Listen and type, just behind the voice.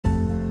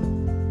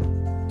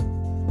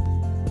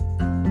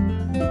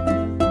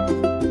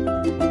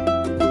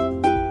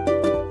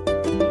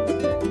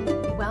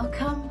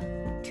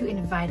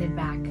invited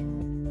back.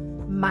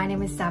 My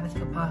name is Sabbath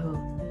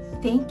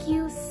Papahu. Thank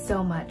you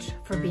so much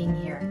for being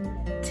here.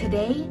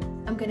 Today,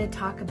 I'm going to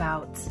talk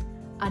about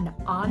an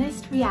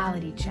honest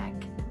reality check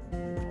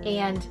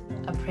and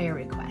a prayer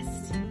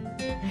request.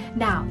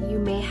 Now, you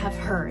may have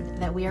heard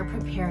that we are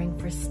preparing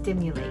for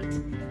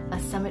Stimulate, a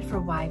summit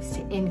for wives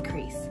to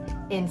increase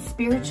in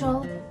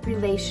spiritual,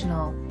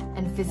 relational,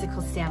 and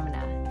physical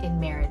stamina in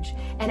marriage.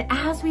 And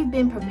as we've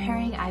been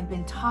preparing, I've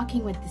been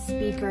talking with the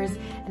speakers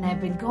and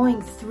I've been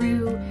going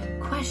through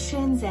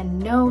questions and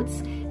notes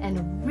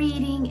and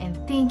reading and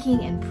thinking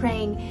and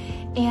praying.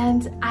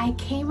 And I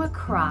came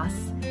across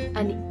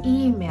an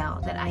email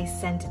that I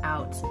sent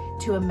out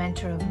to a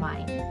mentor of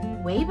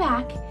mine way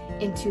back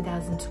in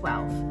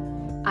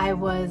 2012. I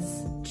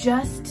was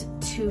just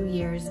 2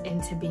 years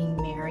into being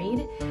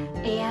married,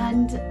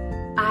 and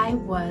I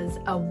was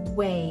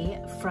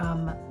away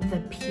from the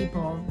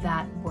people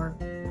that were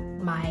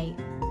my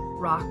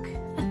rock,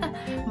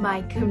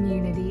 my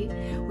community.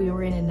 We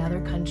were in another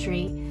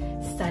country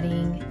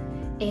studying,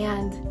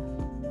 and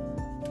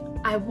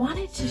I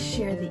wanted to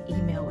share the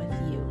email with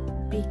you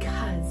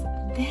because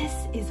this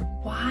is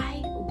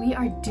why we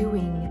are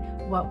doing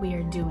what we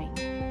are doing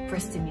for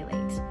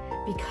Stimulate,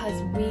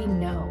 because we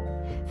know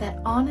that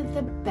on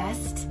the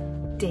best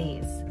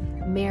days,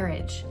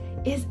 marriage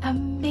is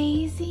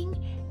amazing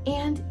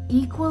and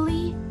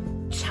equally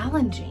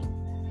challenging.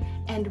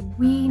 And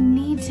we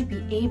need to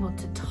be able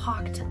to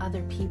talk to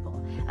other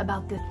people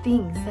about the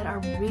things that are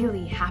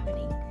really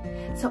happening.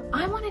 So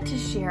I wanted to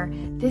share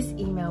this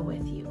email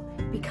with you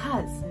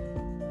because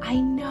I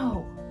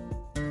know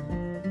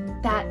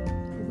that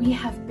we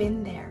have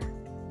been there.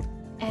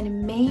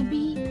 And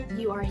maybe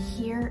you are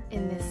here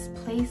in this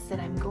place that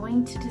I'm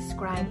going to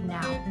describe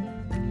now.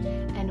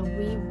 And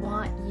we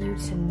want you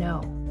to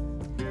know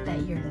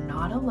that you're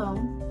not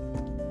alone,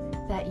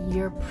 that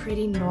you're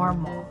pretty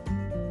normal,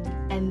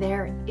 and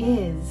there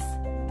is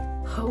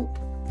hope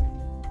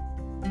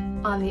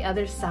on the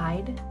other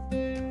side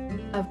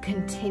of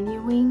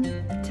continuing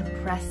to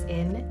press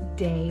in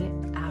day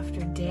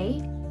after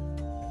day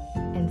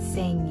and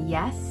saying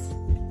yes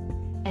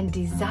and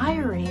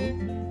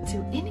desiring to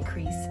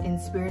increase in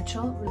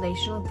spiritual,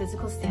 relational, and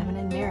physical stamina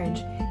in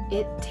marriage.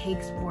 It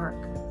takes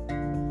work.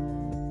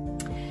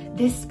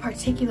 This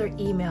particular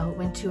email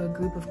went to a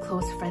group of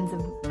close friends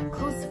of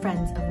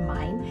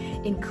mine,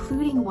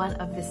 including one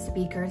of the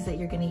speakers that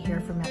you're going to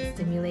hear from at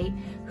Stimulate,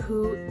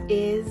 who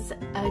is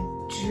a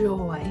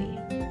joy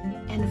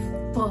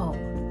and full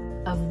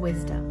of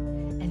wisdom.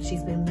 And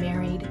she's been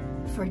married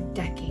for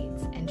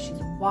decades, and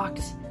she's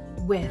walked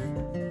with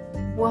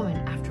woman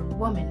after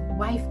woman,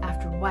 wife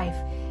after wife,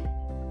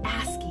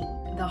 asking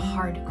the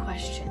hard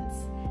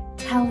questions,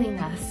 telling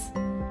us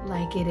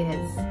like it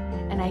is.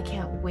 And I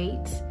can't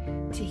wait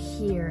to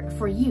hear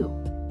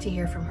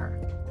from her.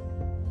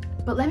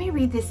 But let me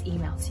read this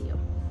email to you.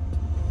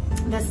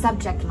 The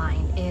subject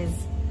line is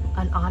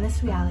an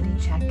honest reality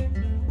check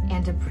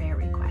and a prayer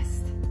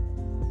request.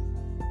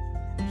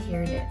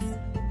 Here it is.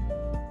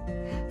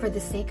 For the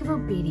sake of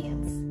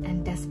obedience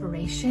and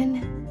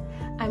desperation,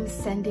 I'm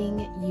sending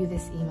you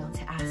this email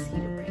to ask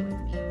you to pray with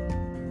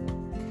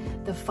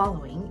me. The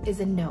following is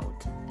a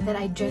note that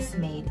I just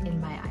made in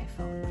my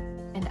iPhone.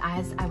 And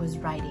as I was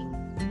writing,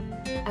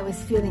 I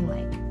was feeling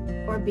like,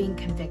 or being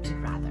convicted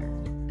rather,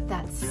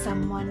 that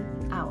someone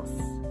else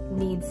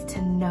needs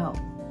to know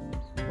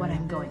what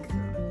I'm going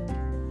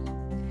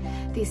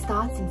through. These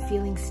thoughts and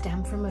feelings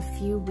stem from a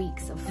few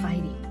weeks of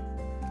fighting.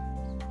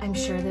 I'm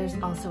sure there's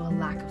also a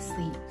lack of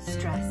sleep,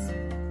 stress,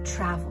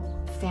 travel,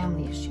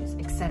 family issues,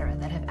 etc.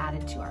 that have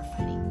added to our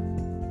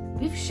fighting.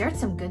 We've shared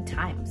some good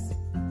times,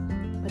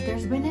 but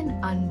there's been an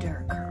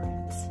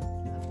undercurrent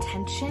of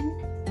tension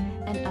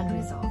and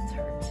unresolved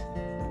hurt.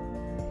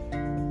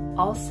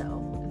 Also,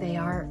 they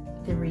are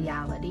the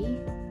reality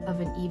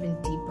of an even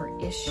deeper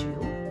issue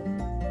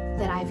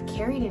that I've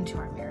carried into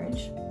our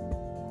marriage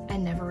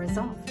and never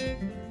resolved.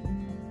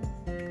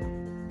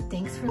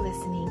 Thanks for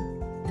listening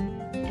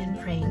and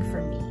praying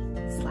for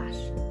me/us.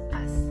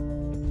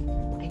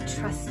 I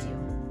trust you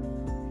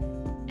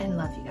and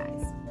love you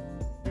guys.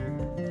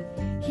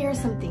 Here are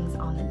some things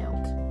on the note.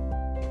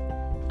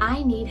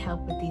 I need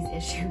help with these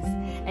issues,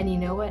 and you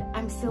know what?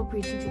 I'm still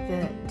preaching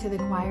to the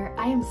choir.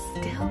 I am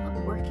still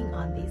working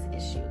on these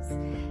issues.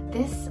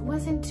 This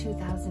was in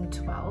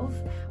 2012.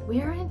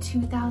 We are in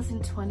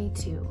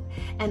 2022,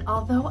 and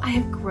although I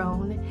have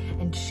grown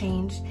and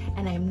changed,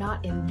 and I am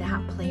not in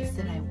that place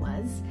that I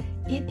was,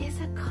 it is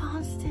a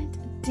constant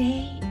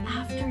day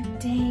after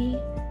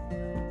day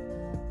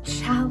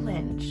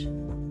challenge.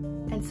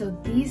 And so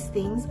these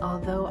things,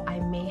 although I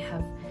may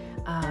have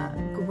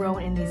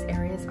grown in these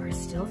areas, are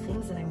still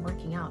things that I'm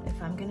working out,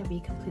 if I'm going to be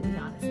completely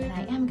honest. And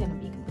I am going to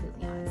be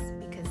completely honest,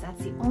 because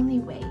that's the only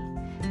way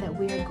that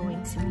we are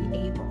going to be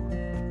able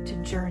to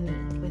journey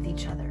with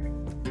each other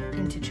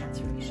into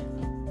transformation.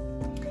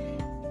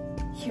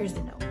 Here's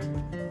the note.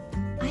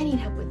 I need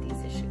help with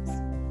these issues.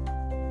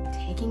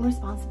 Taking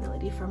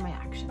responsibility for my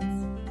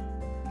actions.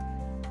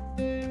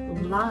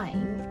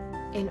 Lying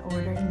in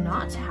order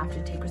not to have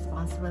to take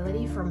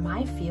responsibility for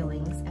my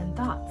feelings and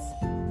thoughts.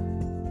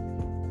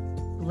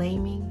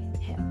 Blaming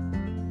him.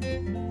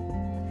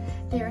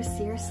 They are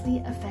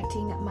seriously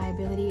affecting my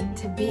ability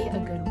to be a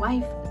good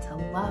wife, to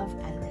love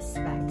and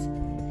respect.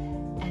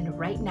 And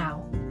right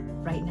now,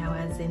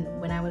 as in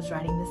when I was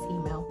writing this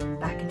email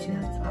back in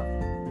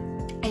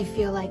 2012, I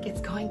feel like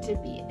it's going to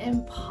be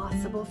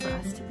impossible for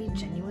us to be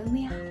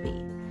genuinely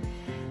happy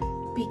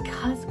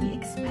because we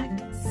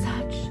expect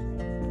such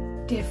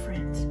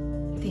different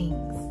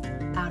things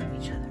out of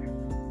each other.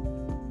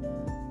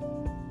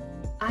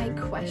 I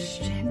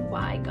question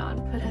why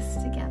God put us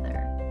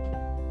together.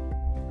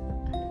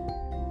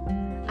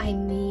 I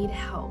need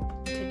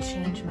help to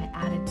change my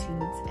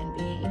attitudes and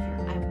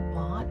behavior. I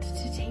want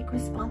to take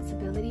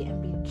responsibility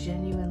and be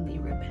genuinely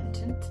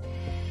repentant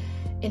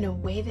in a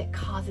way that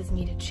causes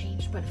me to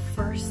change. But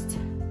first,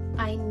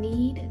 I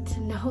need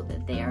to know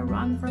that they are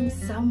wrong from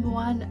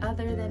someone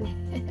other than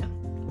him.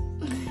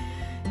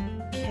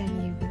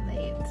 Can you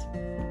relate?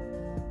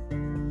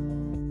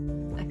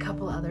 A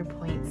couple other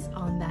points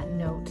on that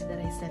note that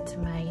I sent to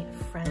my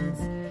friends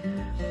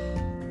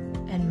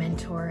and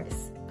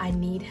mentors. I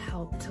need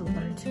help to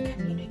learn to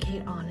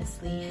communicate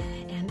honestly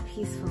and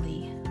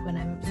peacefully when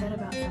I'm upset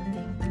about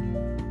something.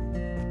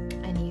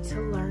 I need to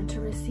learn to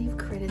receive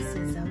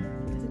criticism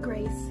with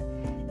grace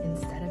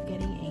instead of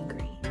getting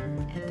angry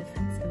and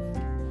defensive.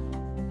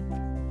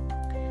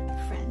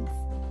 Friends,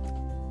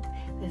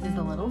 this is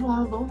a little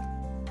vulnerable,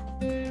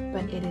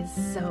 but it is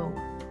so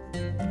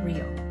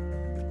real.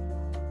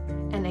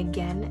 And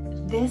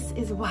again, this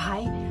is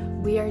why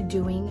we are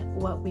doing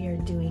what we are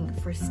doing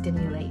for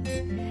Stimulate.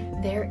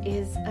 There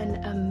is an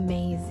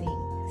amazing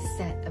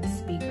set of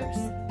speakers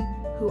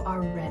who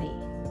are ready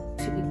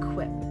to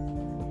equip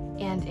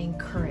and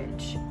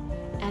encourage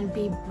and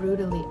be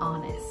brutally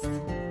honest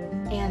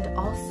and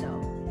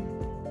also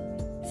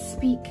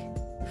speak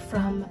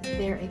from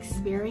their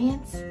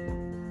experience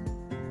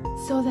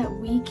so that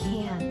we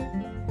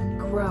can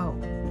grow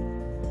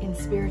in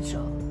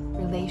spiritual,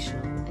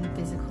 relational, and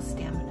physical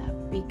stamina,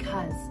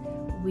 because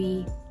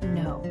we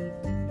know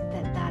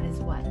that that is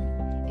what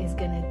is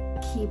going to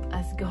keep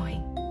us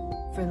going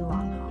for the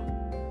long haul.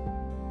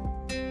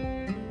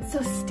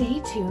 So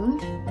stay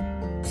tuned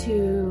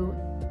to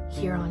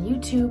here on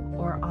YouTube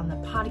or on the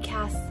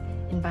podcast,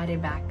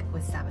 Invited Back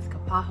with Sabbath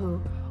Kapahu,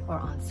 or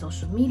on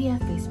social media,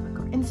 Facebook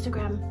or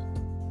Instagram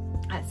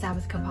at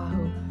Sabbath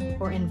Kapahu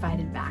or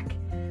Invited Back.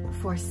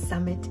 For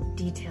summit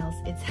details,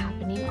 it's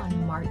happening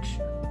on March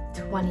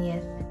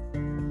 20th,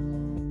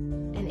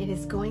 and it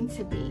is going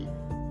to be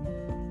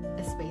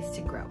a space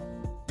to grow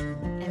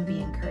and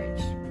be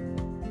encouraged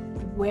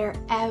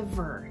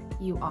wherever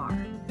you are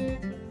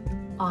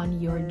on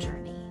your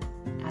journey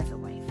as a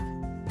wife.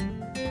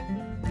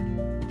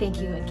 Thank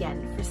you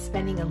again for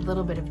spending a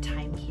little bit of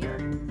time here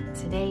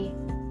today.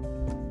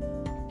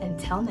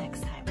 Until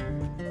next time.